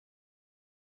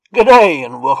G'day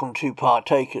and welcome to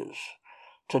Partakers.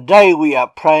 Today we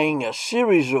are praying a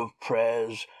series of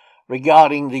prayers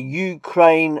regarding the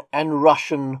Ukraine and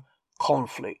Russian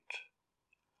conflict.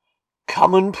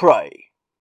 Come and pray.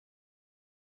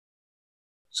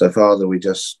 So, Father, we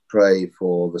just pray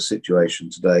for the situation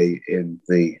today in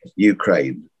the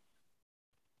Ukraine,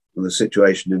 and the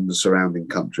situation in the surrounding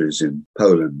countries in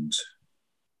Poland,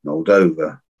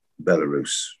 Moldova,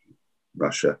 Belarus,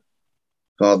 Russia.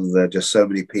 Father, there are just so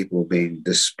many people being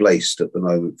displaced at the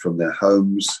moment from their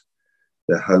homes.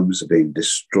 Their homes are being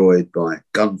destroyed by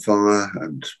gunfire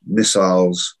and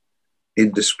missiles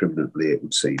indiscriminately, it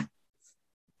would seem.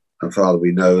 And Father,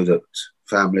 we know that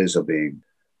families are being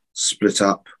split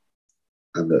up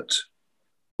and that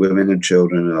women and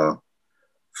children are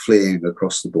fleeing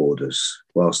across the borders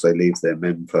whilst they leave their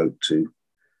menfolk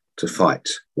to fight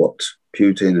what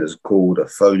Putin has called a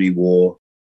phony war.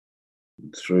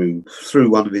 Through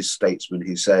one of his statesmen,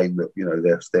 he's saying that,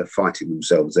 they're fighting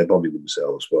themselves, they're bombing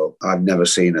themselves. Well, I've never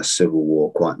seen a civil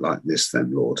war quite like this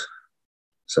then, Lord.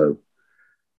 So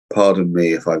pardon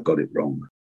me if I've got it wrong.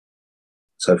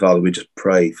 So, Father, we just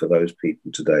pray for those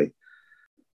people today,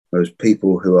 those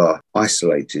people who are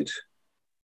isolated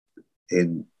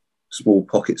in small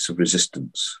pockets of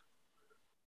resistance,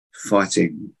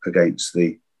 fighting against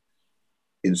the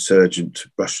insurgent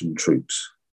Russian troops.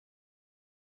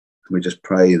 We just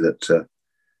pray that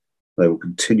they will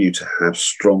continue to have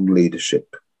strong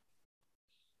leadership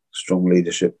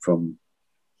from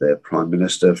their Prime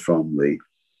Minister, from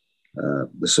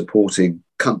the supporting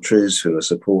countries who are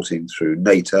supporting through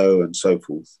NATO and so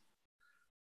forth,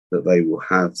 that they will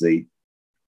have the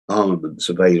armaments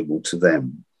available to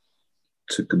them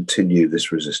to continue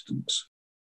this resistance.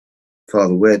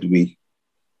 Father, where do we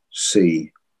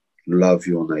see love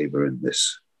your neighbour in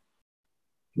this?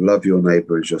 Love your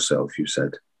neighbour as yourself, you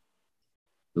said.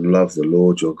 And love the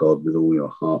Lord your God with all your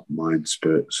heart, mind,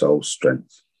 spirit, soul,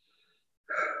 strength.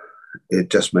 It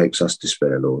just makes us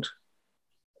despair, Lord.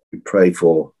 We pray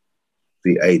for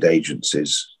the aid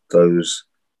agencies, those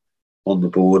on the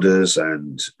borders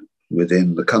and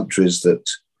within the countries that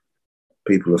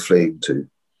people are fleeing to,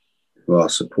 who are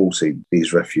supporting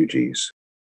these refugees.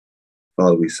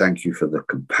 Father, we thank you for the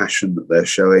compassion that they're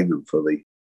showing and for the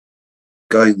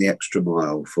going the extra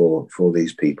mile for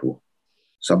these people.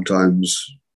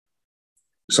 Sometimes,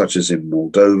 such as in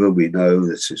Moldova, we know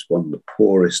this is one of the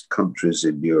poorest countries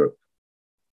in Europe.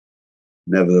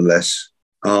 Nevertheless,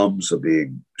 arms are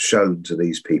being shown to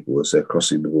these people as they're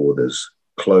crossing the borders,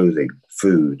 clothing,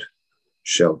 food,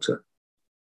 shelter.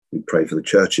 We pray for the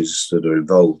churches that are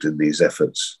involved in these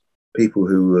efforts, people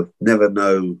who have never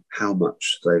know how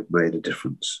much they've made a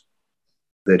difference.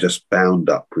 They're just bound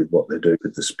up with what they're doing,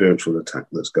 with the spiritual attack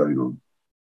that's going on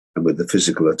and with the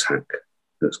physical attack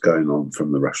that's going on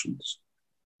from the Russians.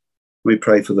 We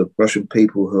pray for the Russian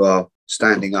people who are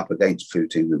standing up against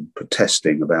Putin and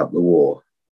protesting about the war,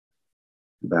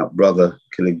 about brother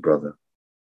killing brother.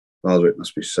 Father, it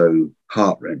must be so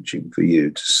heart-wrenching for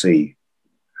you to see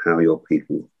how your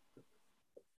people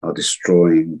are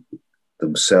destroying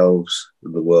themselves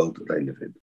and the world that they live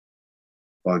in.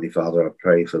 Finally, Father, I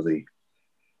pray for the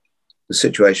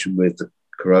situation with the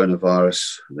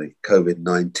coronavirus, the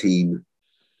COVID-19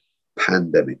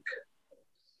 pandemic.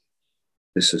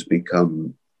 This has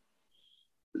become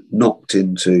knocked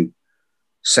into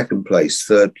second place,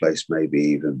 third place maybe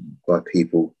even, by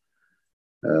people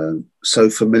so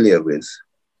familiar with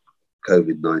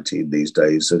COVID-19 these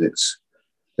days that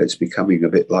it's becoming a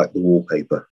bit like the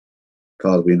wallpaper.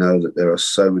 Father, we know that there are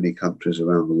so many countries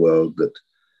around the world that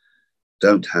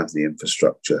don't have the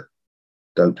infrastructure,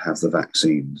 don't have the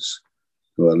vaccines,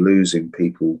 who are losing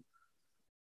people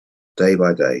day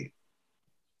by day.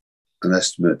 An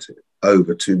estimate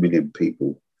over 2 million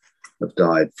people have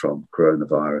died from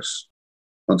coronavirus.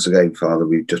 Once again, Father,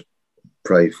 we just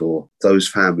pray for those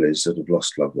families that have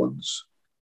lost loved ones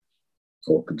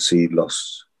or conceived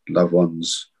lost loved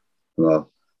ones who are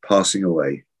passing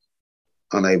away,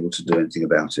 unable to do anything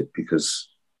about it because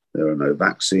there are no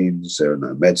vaccines, there are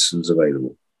no medicines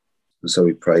available. And so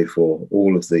we pray for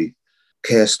all of the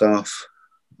care staff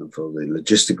and for the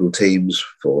logistical teams,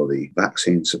 for the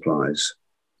vaccine supplies.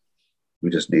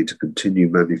 We just need to continue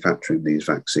manufacturing these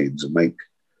vaccines and make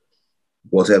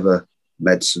whatever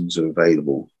medicines are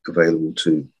available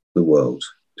to the world,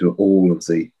 to all of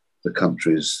the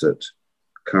countries that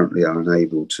currently are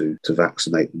unable to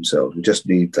vaccinate themselves. We just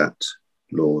need that,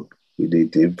 Lord. We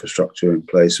need the infrastructure in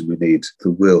place and we need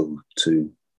the will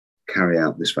to carry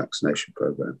out this vaccination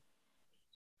program.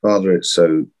 Father, it's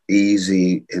so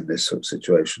easy in this sort of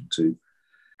situation to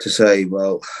say,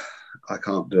 well, I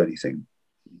can't do anything,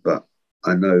 but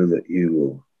I know that you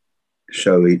will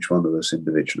show each one of us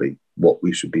individually what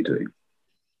we should be doing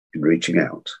in reaching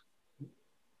out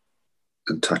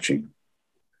and touching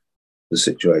the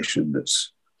situation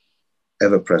that's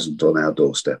ever present on our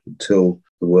doorstep. Until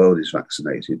the world is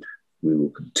vaccinated, we will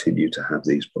continue to have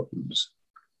these problems.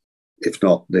 If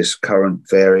not this current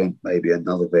variant, maybe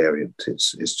another variant.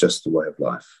 It's just the way of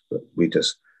life. But we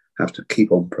just have to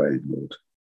keep on praying, Lord.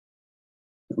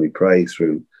 And we pray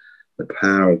through the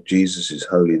power of Jesus'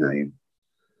 holy name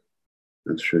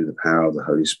and through the power of the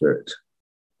Holy Spirit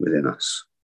within us.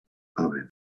 Amen.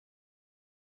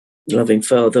 Loving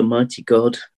Father, mighty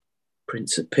God,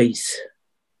 Prince of Peace,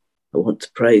 I want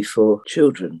to pray for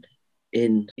children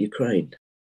in Ukraine,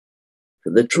 for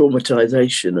the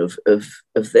traumatization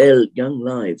of their young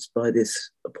lives by this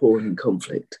appalling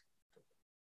conflict.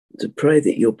 To pray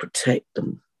that you'll protect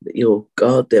them, that you'll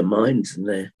guard their minds and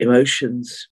their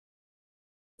emotions,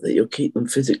 that you'll keep them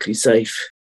physically safe.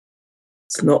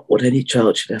 It's not what any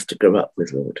child should have to grow up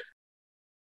with, Lord.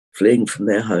 Fleeing from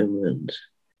their home and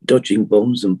dodging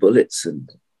bombs and bullets and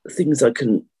things I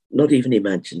can not even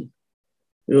imagine.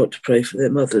 We ought to pray for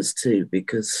their mothers too,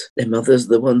 because their mothers are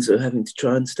the ones who are having to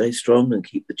try and stay strong and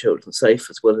keep the children safe,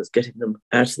 as well as getting them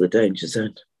out of the danger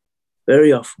zone,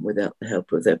 very often without the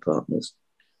help of their partners.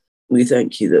 We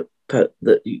thank you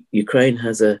that Ukraine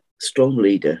has a strong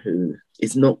leader who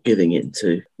is not giving in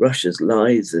to Russia's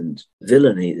lies and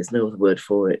villainy. There's no other word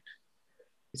for it.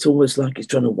 It's almost like he's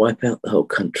trying to wipe out the whole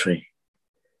country.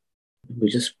 We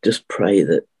just pray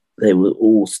that they will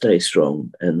all stay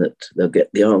strong and that they'll get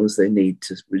the arms they need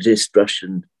to resist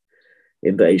Russian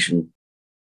invasion.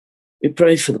 We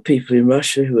pray for the people in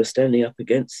Russia who are standing up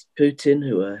against Putin,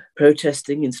 who are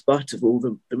protesting in spite of all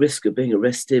the risk of being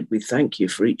arrested. We thank you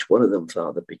for each one of them,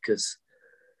 Father, because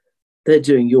they're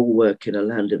doing your work in a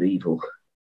land of evil.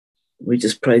 We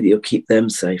just pray that you'll keep them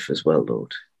safe as well,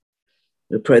 Lord.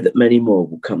 We pray that many more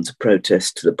will come to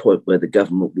protest to the point where the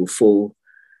government will fall,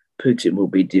 Putin will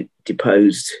be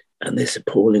deposed, and this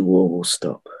appalling war will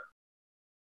stop.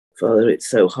 Father, it's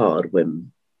so hard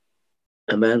when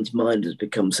a man's mind has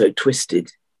become so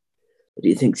twisted that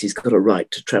he thinks he's got a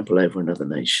right to trample over another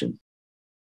nation.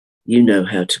 You know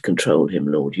how to control him,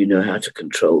 Lord. You know how to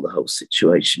control the whole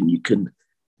situation. You can,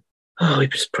 we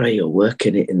just pray you'll work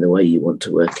in it in the way you want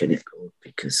to work in it, Lord,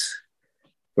 because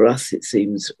for us it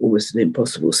seems almost an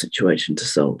impossible situation to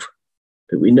solve.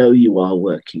 But we know you are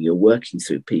working. You're working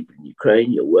through people in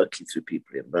Ukraine. You're working through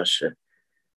people in Russia.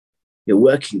 You're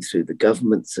working through the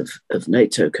governments of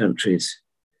NATO countries,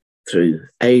 through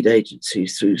aid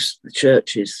agencies, through the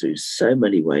churches, through so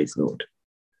many ways, Lord.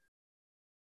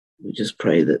 We just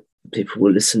pray that people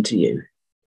will listen to you,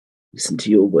 listen to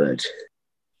your word,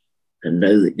 and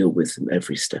know that you're with them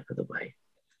every step of the way.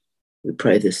 We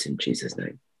pray this in Jesus'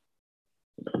 name.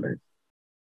 Amen.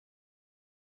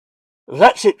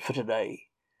 That's it for today.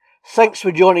 Thanks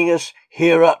for joining us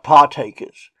here at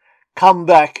Partakers. Come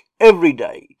back every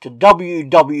day to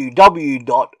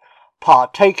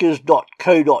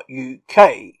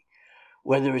www.partakers.co.uk,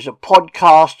 where there is a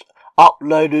podcast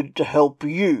uploaded to help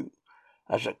you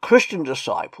as a Christian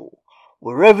disciple,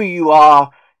 wherever you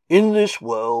are in this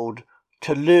world,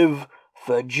 to live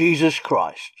for Jesus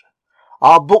Christ.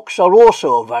 Our books are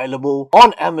also available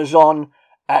on Amazon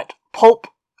at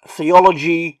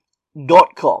pulptheology.com.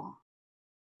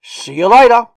 See you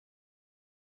later.